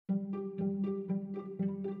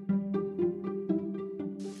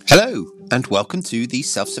Hello, and welcome to the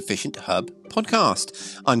Self-Sufficient Hub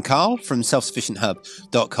podcast. I'm Carl from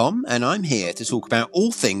selfsufficienthub.com, and I'm here to talk about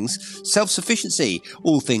all things self-sufficiency,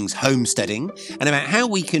 all things homesteading, and about how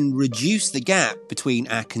we can reduce the gap between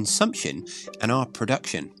our consumption and our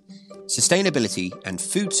production. Sustainability and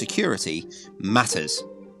food security matters.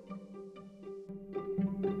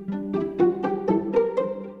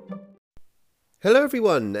 Hello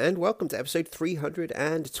everyone, and welcome to episode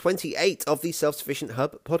 328 of the Self-Sufficient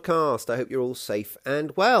Hub podcast. I hope you're all safe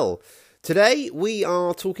and well. Today we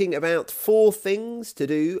are talking about 4 things to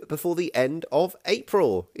do before the end of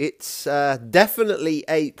April. It's definitely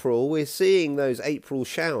April. We're seeing those April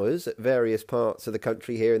showers at various parts of the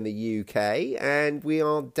country here in the UK, and we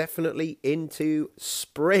are definitely into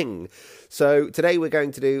spring. So today we're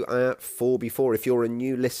going to do 4 before. If you're a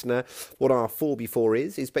new listener, what our 4 before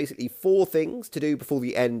is basically 4 things to do before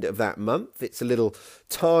the end of that month. It's a little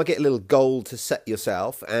target, a little goal to set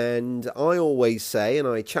yourself, and I always say, and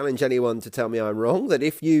I challenge anyone to tell me I'm wrong, that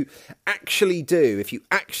if you actually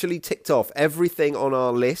ticked off everything on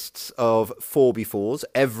our lists of 4 befores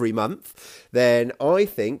every month, then I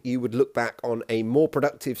think you would look back on a more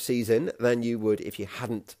productive season than you would if you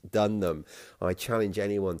hadn't done them. I challenge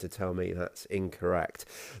anyone to tell me that's incorrect.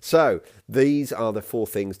 So these are the 4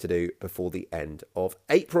 things to do before the end of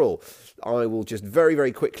April. I will just very,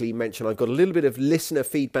 very quickly mention I've got a little bit of listener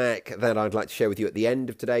feedback that I'd like to share with you at the end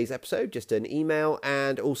of today's episode, just an email,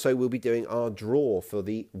 and also we'll be doing our draw for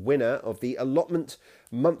the winner of the allotment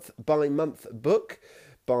month by month book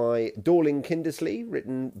by Dorling Kindersley,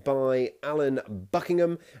 written by Alan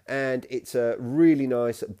Buckingham, and it's a really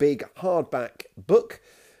nice big hardback book.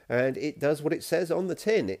 And it does what it says on the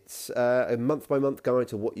tin. It's a month-by-month guide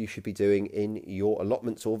to what you should be doing in your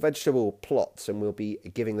allotments or vegetable plots. And we'll be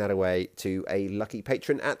giving that away to a lucky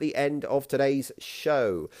patron at the end of today's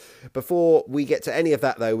show. Before we get to any of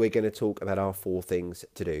that, though, we're going to talk about our 4 things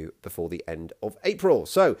to do before the end of April.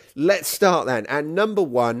 So let's start then. And number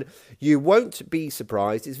 1, you won't be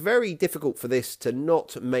surprised. It's very difficult for this to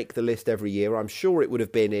not make the list every year. I'm sure it would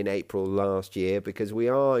have been in April last year because we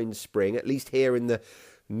are in spring, at least here in the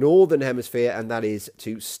Northern Hemisphere, and that is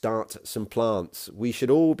to start some plants. We should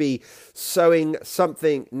all be sowing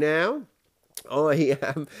something now. I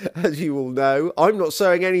am, as you all know, I'm not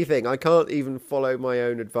sowing anything. I can't even follow my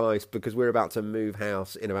own advice because we're about to move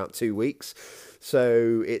house in about 2 weeks.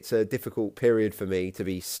 So it's a difficult period for me to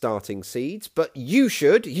be starting seeds, but you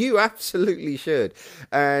absolutely should.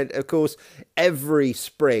 And of course, every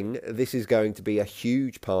spring, this is going to be a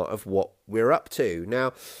huge part of what we're up to.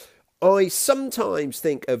 Now, I sometimes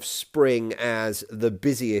think of spring as the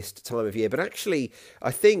busiest time of year, but actually I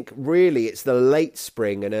think really it's the late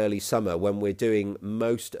spring and early summer when we're doing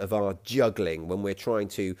most of our juggling, when we're trying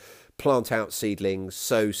to plant out seedlings,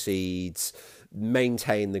 sow seeds,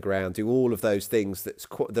 maintain the ground, do all of those things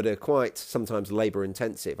that are quite sometimes labour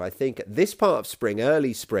intensive. I think at this part of spring,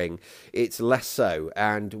 early spring, it's less so,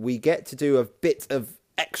 and we get to do a bit of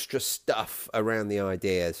extra stuff around the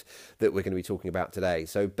ideas that we're going to be talking about today.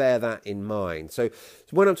 So bear that in mind. So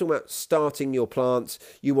when I'm talking about starting your plants,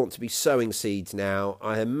 you want to be sowing seeds now.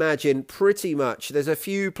 I imagine pretty much there's a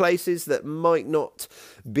few places that might not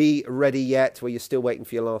be ready yet, where you're still waiting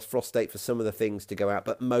for your last frost date for some of the things to go out,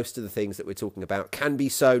 but most of the things that we're talking about can be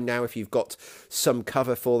sown now if you've got some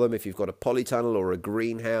cover for them, if you've got a polytunnel or a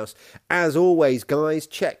greenhouse. As always, guys,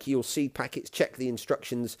 check your seed packets, check the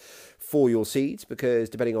instructions for your seeds, because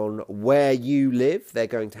depending on where you live, they're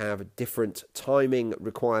going to have different timing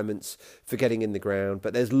requirements for getting in the ground.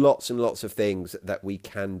 But there's lots and lots of things that we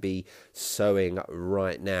can be sowing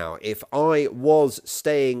right now. If I was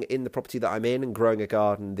staying in the property that I'm in and growing a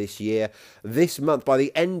garden this year, this month, by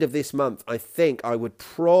the end of this month, I think I would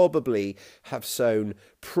probably have sown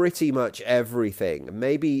pretty much everything.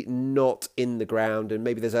 Maybe not in the ground, and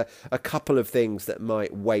maybe there's a couple of things that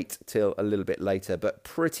might wait till a little bit later, but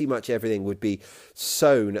pretty much everything would be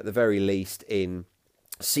sown at the very least in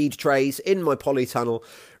seed trays in my polytunnel,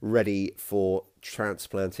 ready for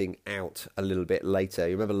transplanting out a little bit later.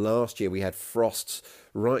 You remember last year we had frosts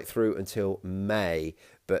right through until May,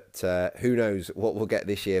 but who knows what we'll get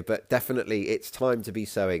this year. But definitely it's time to be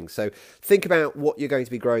sowing. So think about what you're going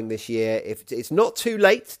to be growing this year. If it's not too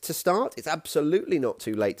late to start, it's absolutely not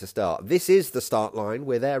too late to start. This is the start line.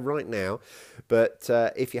 We're there right now. But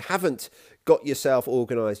if you haven't got yourself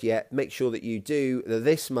organised yet, make sure that you do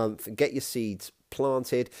this month. Get your seeds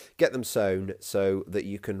planted, get them sown so that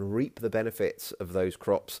you can reap the benefits of those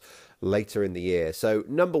crops later in the year. So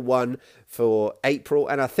number 1 for April,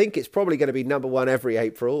 and I think it's probably going to be number 1 every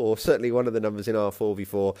April, or certainly one of the numbers in our 4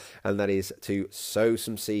 before, and that is to sow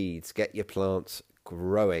some seeds, get your plants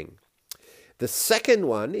growing. The second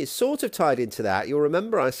one is sort of tied into that. You'll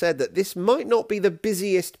remember I said that this might not be the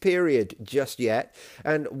busiest period just yet.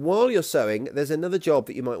 And while you're sowing, there's another job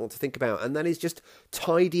that you might want to think about, and that is just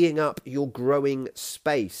tidying up your growing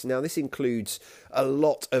space. Now, this includes a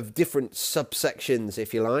lot of different subsections,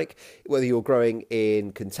 if you like, whether you're growing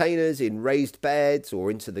in containers, in raised beds,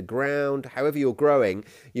 or into the ground. However you're growing,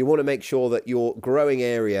 you want to make sure that your growing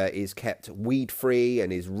area is kept weed-free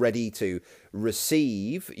and is ready to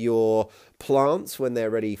receive your plants when they're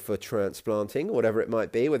ready for transplanting, whatever it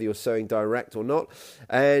might be, whether you're sowing direct or not.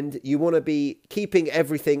 And you want to be keeping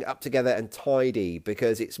everything up together and tidy,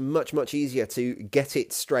 because it's much, much easier to get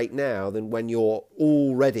it straight now than when you're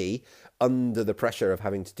already under the pressure of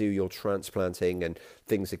having to do your transplanting and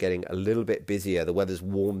things are getting a little bit busier. The weather's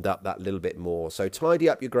warmed up that little bit more. So tidy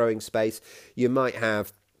up your growing space. You might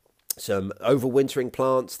have some overwintering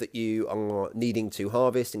plants that you are needing to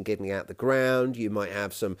harvest and getting out the ground. You might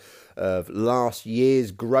have some of last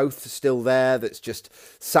year's growth still there that's just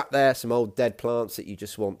sat there, some old dead plants that you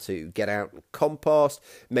just want to get out and compost.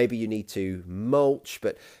 Maybe you need to mulch,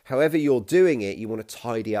 but however you're doing it, you want to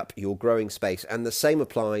tidy up your growing space. And the same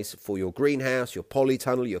applies for your greenhouse, your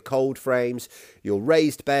polytunnel, your cold frames, your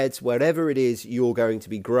raised beds, wherever it is you're going to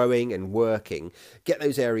be growing and working. Get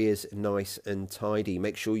those areas nice and tidy.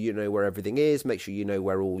 Make sure you know where everything is. Make sure you know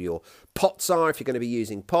where all your pots are if you're going to be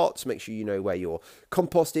using pots. Make sure you know where your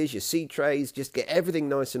compost is, your seed trays. Just get everything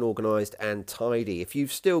nice and organised and tidy. If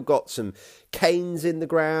you've still got some canes in the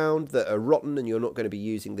ground that are rotten and you're not going to be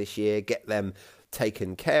using this year, get them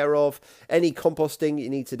taken care of. Any composting you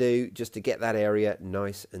need to do just to get that area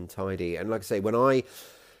nice and tidy. And like I say,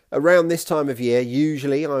 around this time of year,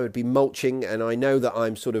 usually I would be mulching, and I know that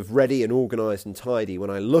I'm sort of ready and organised and tidy when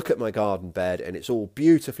I look at my garden bed and it's all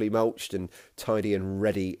beautifully mulched and tidy and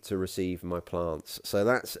ready to receive my plants. So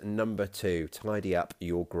that's number 2, tidy up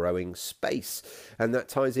your growing space. And that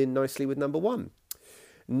ties in nicely with number 1.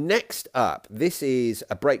 Next up, this is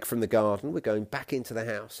a break from the garden. We're going back into the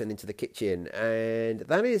house and into the kitchen, and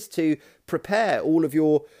that is to prepare all of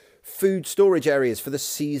your food storage areas for the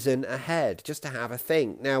season ahead, just to have a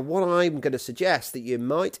think. Now, what I'm going to suggest that you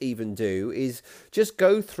might even do is just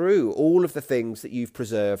go through all of the things that you've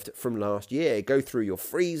preserved from last year. Go through your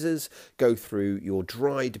freezers, go through your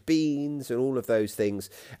dried beans and all of those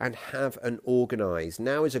things, and have an organise.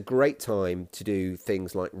 Now is a great time to do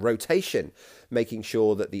things like rotation, making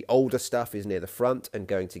sure that the older stuff is near the front and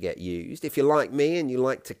going to get used. If you're like me and you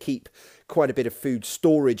like to keep quite a bit of food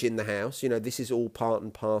storage in the house, this is all part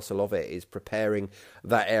and parcel of it, is preparing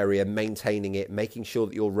that area, maintaining it, making sure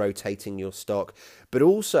that you're rotating your stock. But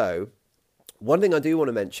also, one thing I do want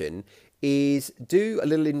to mention is do a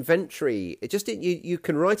little inventory. You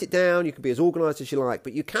can write it down, you can be as organised as you like,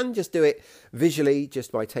 but you can just do it visually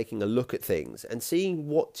just by taking a look at things and seeing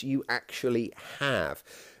what you actually have.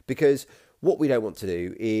 Because what we don't want to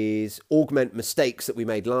do is augment mistakes that we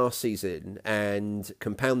made last season and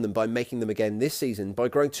compound them by making them again this season by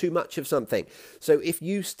growing too much of something. So if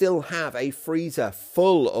you still have a freezer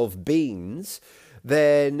full of beans,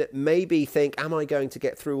 then maybe think, am I going to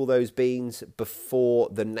get through all those beans before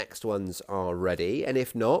the next ones are ready? And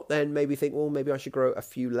if not, then maybe think, well, maybe I should grow a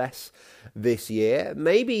few less this year.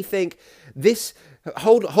 Maybe think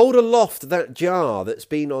hold aloft that jar that's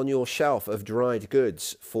been on your shelf of dried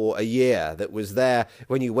goods for a year, that was there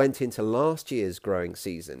when you went into last year's growing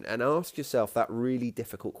season, and ask yourself that really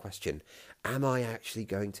difficult question: am I actually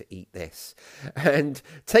going to eat this? And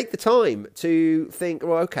take the time to think,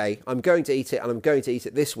 well, okay, I'm going to eat it, and I'm going to eat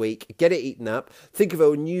it this week. Get it eaten up. Think of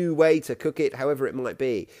a new way to cook it, however it might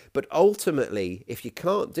be. But ultimately, if you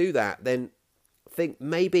can't do that, then think,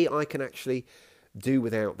 maybe I can actually do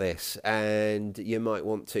without this. And you might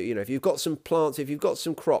want to, if you've got some plants, if you've got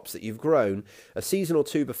some crops that you've grown a season or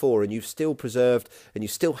two before and you've still preserved and you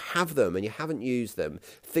still have them and you haven't used them,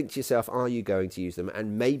 think to yourself, are you going to use them?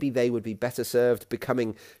 And maybe they would be better served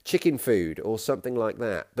becoming chicken food or something like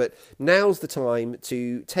that. But now's the time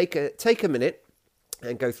to take a minute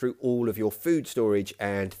and go through all of your food storage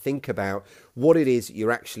and think about what it is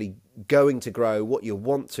you're actually going to grow, what you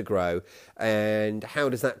want to grow, and how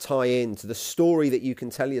does that tie into the story that you can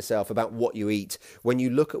tell yourself about what you eat when you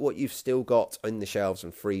look at what you've still got in the shelves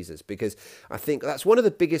and freezers. Because I think that's one of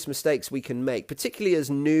the biggest mistakes we can make, particularly as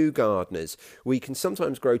new gardeners. We can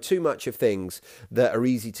sometimes grow too much of things that are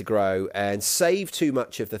easy to grow and save too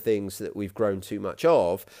much of the things that we've grown too much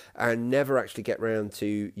of and never actually get round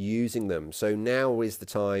to using them. So now is the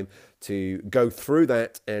time to go through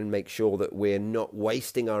that and make sure that we're not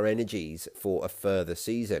wasting our energies for a further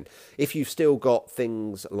season. If you've still got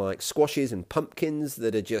things like squashes and pumpkins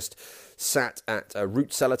that are just sat at a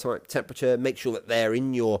root cellar type temperature, make sure that they're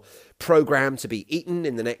in your program to be eaten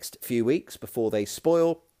in the next few weeks before they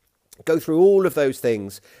spoil. Go through all of those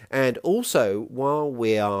things. And also, while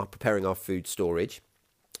we are preparing our food storage,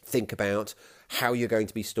 think about how you're going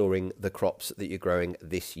to be storing the crops that you're growing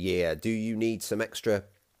this year. Do you need some extra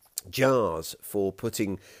jars for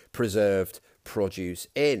putting preserved produce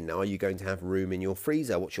in? Are you going to have room in your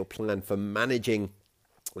freezer? What's your plan for managing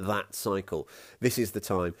that cycle? This is the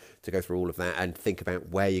time to go through all of that and think about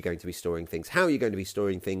where you're going to be storing things, how you're going to be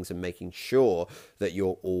storing things, and making sure that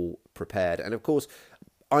you're all prepared. And of course,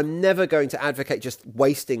 I'm never going to advocate just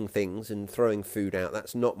wasting things and throwing food out.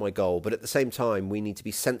 That's not my goal. But at the same time, we need to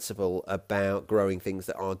be sensible about growing things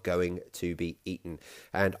that are going to be eaten.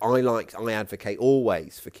 And I advocate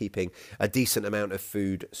always for keeping a decent amount of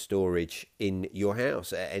food storage in your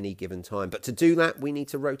house at any given time. But to do that, we need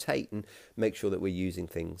to rotate and make sure that we're using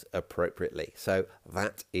things appropriately. So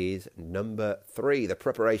that is number 3, the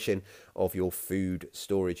preparation of your food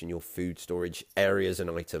storage and your food storage areas and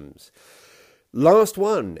items. Last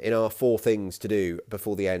one in our 4 things to do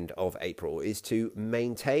before the end of April is to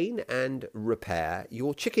maintain and repair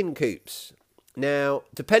your chicken coops. Now,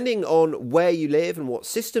 depending on where you live and what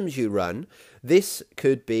systems you run, this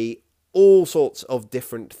could be all sorts of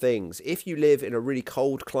different things. If you live in a really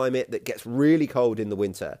cold climate that gets really cold in the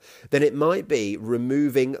winter, then it might be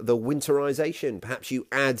removing the winterization. Perhaps you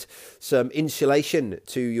add some insulation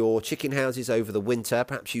to your chicken houses over the winter.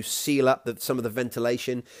 Perhaps you seal up some of the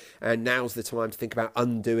ventilation, and now's the time to think about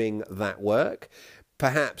undoing that work.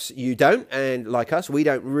 Perhaps you don't, and like us, we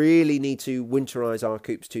don't really need to winterize our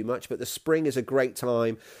coops too much, but the spring is a great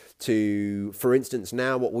time to, for instance,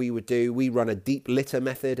 now what we would do, we run a deep litter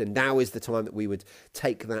method, and now is the time that we would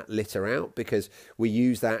take that litter out, because we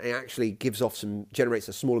use that. It actually generates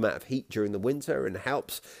a small amount of heat during the winter and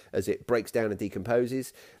helps as it breaks down and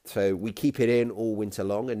decomposes. So we keep it in all winter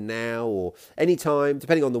long, and now, or any time,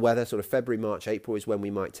 depending on the weather, sort of February, March, April is when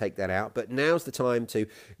we might take that out. But now's the time to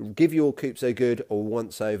give your coops a good or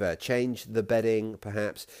once over. Change the bedding,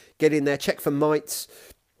 perhaps. Get in there, check for mites.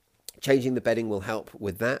 Changing the bedding will help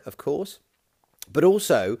with that, of course. But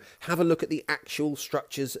also have a look at the actual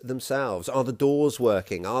structures themselves. Are the doors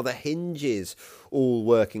working? Are the hinges all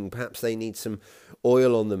working? Perhaps they need some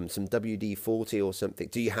oil on them, some WD-40 or something.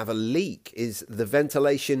 Do you have a leak? Is the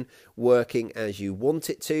ventilation working as you want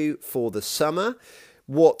it to for the summer?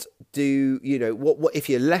 What if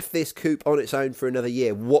you left this coop on its own for another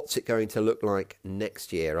year, what's it going to look like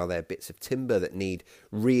next year? Are there bits of timber that need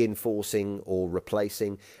reinforcing or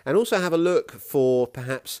replacing? And also have a look for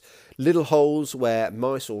perhaps little holes where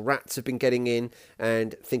mice or rats have been getting in,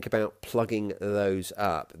 and think about plugging those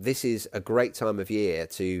up. This is a great time of year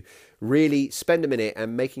to really spend a minute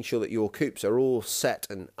and making sure that your coops are all set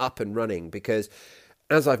and up and running, because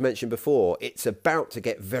as I've mentioned before, it's about to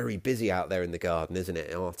get very busy out there in the garden, isn't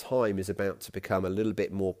it? Our time is about to become a little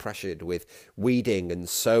bit more pressured with weeding and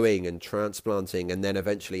sowing and transplanting, and then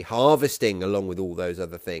eventually harvesting along with all those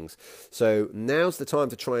other things. So now's the time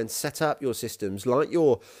to try and set up your systems, like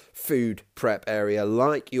your food prep area,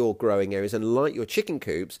 like your growing areas, and like your chicken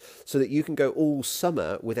coops, so that you can go all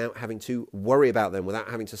summer without having to worry about them, without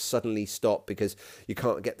having to suddenly stop because you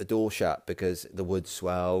can't get the door shut because the wood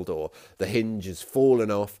swelled or the hinge has fallen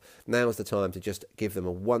off. Now's the time to just give them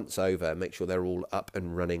a once over, make sure they're all up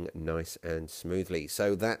and running nice and smoothly.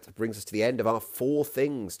 So that brings us to the end of our 4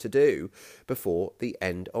 things to do before the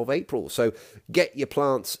end of April. So get your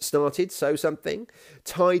plants started, sow something,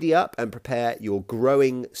 tidy up and prepare your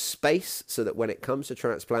growing space so that when it comes to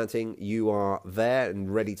transplanting, you are there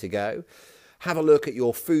and ready to go. Have a look at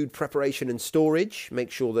your food preparation and storage.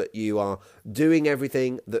 Make sure that you are doing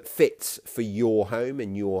everything that fits for your home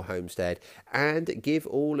and your homestead, and give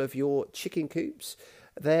all of your chicken coops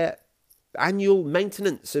their annual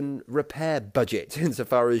maintenance and repair budget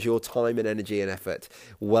insofar as your time and energy and effort.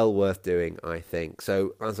 Well worth doing, I think.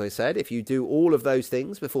 So, as I said, if you do all of those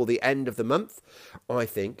things before the end of the month, I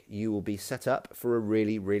think you will be set up for a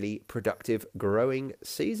really, really productive growing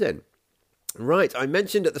season. Right, I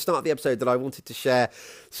mentioned at the start of the episode that I wanted to share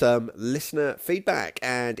some listener feedback,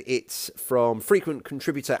 and it's from frequent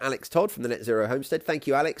contributor Alex Todd from the Net Zero Homestead. Thank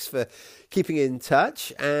you, Alex, for keeping in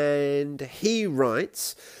touch. And he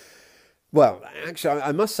writes, well, actually,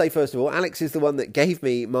 I must say, first of all, Alex is the one that gave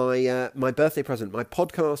me my my birthday present, my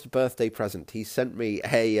podcast birthday present. He sent me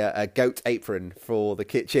a goat apron for the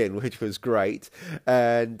kitchen, which was great,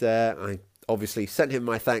 and I obviously sent him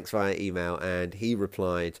my thanks via email, and he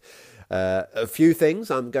replied a few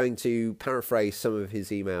things. I'm going to paraphrase some of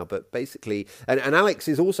his email, but basically, and Alex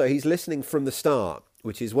is also, he's listening from the start,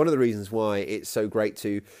 which is one of the reasons why it's so great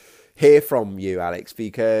to hear from you, Alex,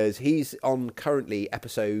 because he's on currently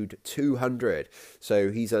episode 200. So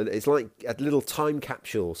it's like a little time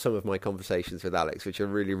capsule, some of my conversations with Alex, which are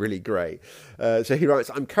really, really great. So he writes,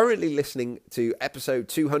 I'm currently listening to episode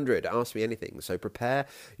 200. Ask me anything. So prepare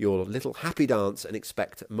your little happy dance and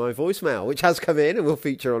expect my voicemail, which has come in and will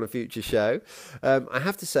feature on a future show. I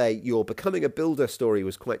have to say, your Becoming a Builder story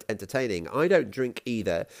was quite entertaining. I don't drink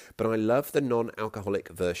either, but I love the non-alcoholic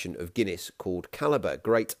version of Guinness called Caliber.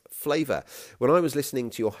 Great flavour. When I was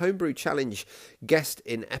listening to your Homebrew Challenge guest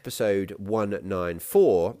in episode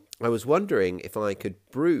 194, I was wondering if I could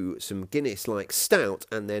brew some Guinness like stout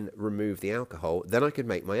and then remove the alcohol. Then I could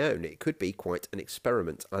make my own. It could be quite an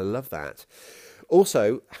experiment. I love that.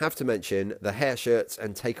 Also, have to mention the hair shirts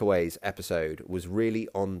and takeaways episode was really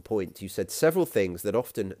on point. You said several things that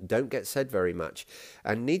often don't get said very much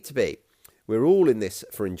and need to be. We're all in this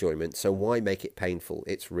for enjoyment, so why make it painful?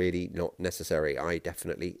 It's really not necessary. I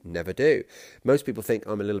definitely never do. Most people think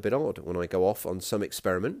I'm a little bit odd when I go off on some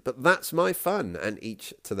experiment, but that's my fun, and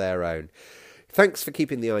each to their own. Thanks for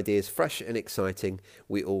keeping the ideas fresh and exciting.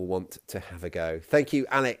 We all want to have a go. Thank you,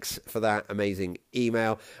 Alex, for that amazing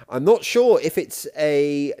email. I'm not sure if it's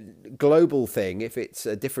a global thing, if it's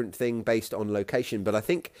a different thing based on location, but I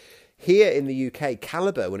think here in the UK,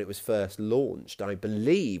 Caliber, when it was first launched, I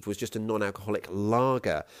believe was just a non-alcoholic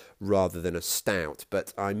lager rather than a stout.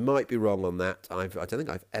 But I might be wrong on that. I don't think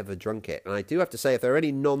I've ever drunk it. And I do have to say, if there are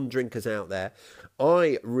any non-drinkers out there,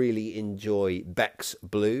 I really enjoy Beck's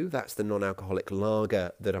Blue. That's the non-alcoholic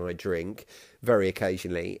lager that I drink very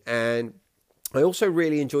occasionally. And I also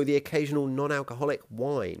really enjoy the occasional non-alcoholic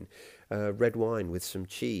wine. Red wine with some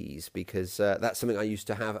cheese, because that's something I used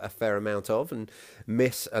to have a fair amount of and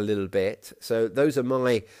miss a little bit. So those are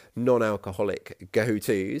my non-alcoholic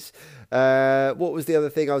go-tos. What was the other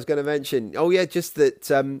thing I was going to mention? Oh yeah, just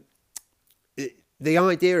that the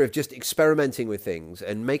idea of just experimenting with things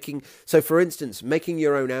and making, so for instance, making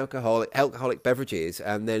your own alcoholic beverages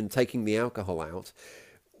and then taking the alcohol out.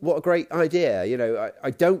 What a great idea. You know,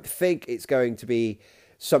 I don't think it's going to be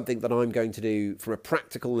something that I'm going to do from a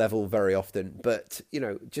practical level very often, but you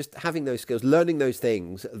know, just having those skills, learning those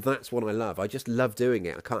things, that's what I love. I just love doing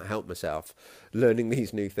it. I can't help myself learning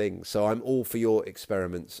these new things. So I'm all for your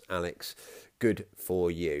experiments, Alex. Good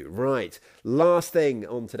for you. Right, last thing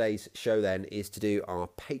on today's show then is to do our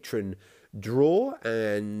patron draw,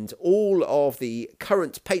 and all of the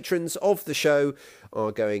current patrons of the show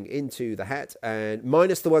are going into the hat, and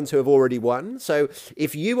minus the ones who have already won. So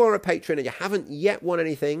if you are a patron and you haven't yet won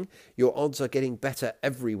anything, your odds are getting better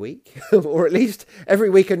every week, or at least every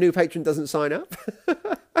week a new patron doesn't sign up.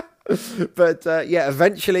 But yeah,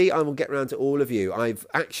 eventually I will get around to all of you. I've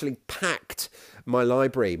actually packed my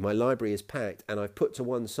library. My library is packed, and I've put to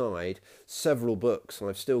one side several books.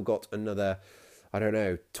 I've still got another, I don't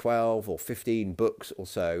know, 12 or 15 books or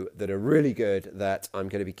so that are really good that I'm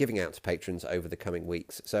going to be giving out to patrons over the coming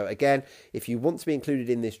weeks. So again, if you want to be included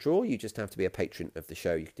in this draw, you just have to be a patron of the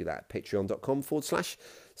show. You can do that at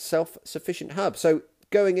patreon.com/self-sufficient-hub. So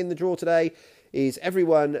going in the draw today is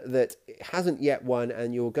everyone that hasn't yet won,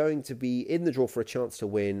 and you're going to be in the draw for a chance to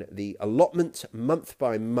win the allotment month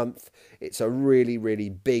by month. It's a really, really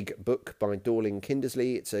big book by Dorling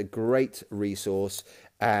Kindersley. It's a great resource,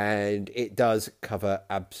 and it does cover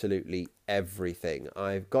absolutely everything.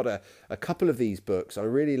 I've got a couple of these books. I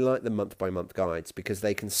really like the month-by-month guides because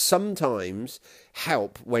they can sometimes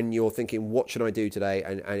help when you're thinking, what should I do today?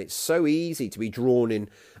 And it's so easy to be drawn in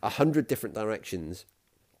 100 different directions.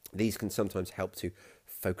 These can sometimes help to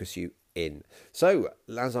focus you in. So,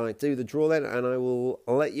 as I do the draw then, and I will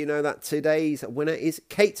let you know that today's winner is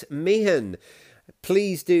Kate Meehan.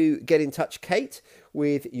 Please do get in touch, Kate,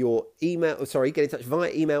 with your email. Get in touch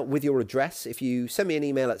via email with your address. If you send me an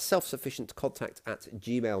email at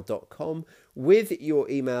selfsufficientcontact@gmail.com with your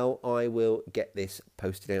email, I will get this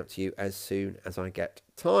posted out to you as soon as I get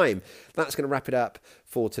time. That's going to wrap it up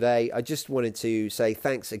for today. I just wanted to say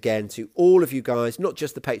thanks again to all of you guys, not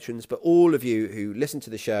just the patrons, but all of you who listen to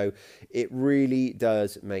the show. It really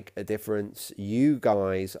does make a difference. You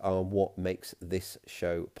guys are what makes this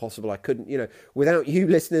show possible. I couldn't, without you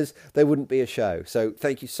listeners, there wouldn't be a show. So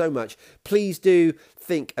thank you so much. Please do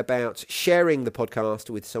think about sharing the podcast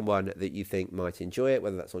with someone that you think might enjoy it,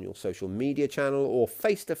 whether that's on your social media channel or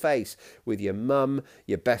face-to-face with your mum,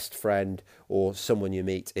 your best friend, or someone you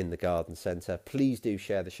meet in the garden centre. Please do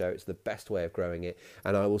share the show. It's the best way of growing it.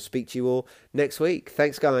 And I will speak to you all next week.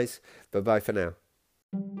 Thanks, guys. Bye-bye for now.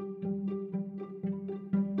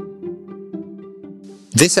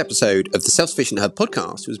 This episode of the Self-Sufficient Hub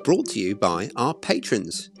podcast was brought to you by our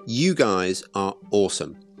patrons. You guys are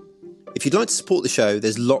awesome. If you'd like to support the show,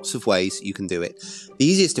 there's lots of ways you can do it. The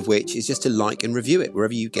easiest of which is just to like and review it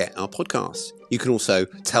wherever you get our podcasts. You can also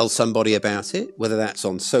tell somebody about it, whether that's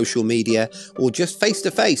on social media or just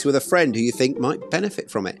face-to-face with a friend who you think might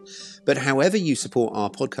benefit from it. But however you support our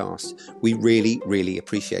podcast, we really, really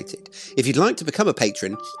appreciate it. If you'd like to become a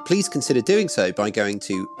patron, please consider doing so by going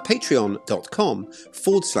to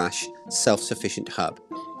patreon.com/self-sufficient hub.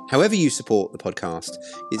 However you support the podcast,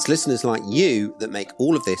 it's listeners like you that make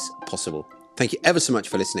all of this possible. Thank you ever so much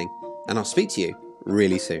for listening, and I'll speak to you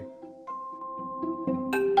really soon.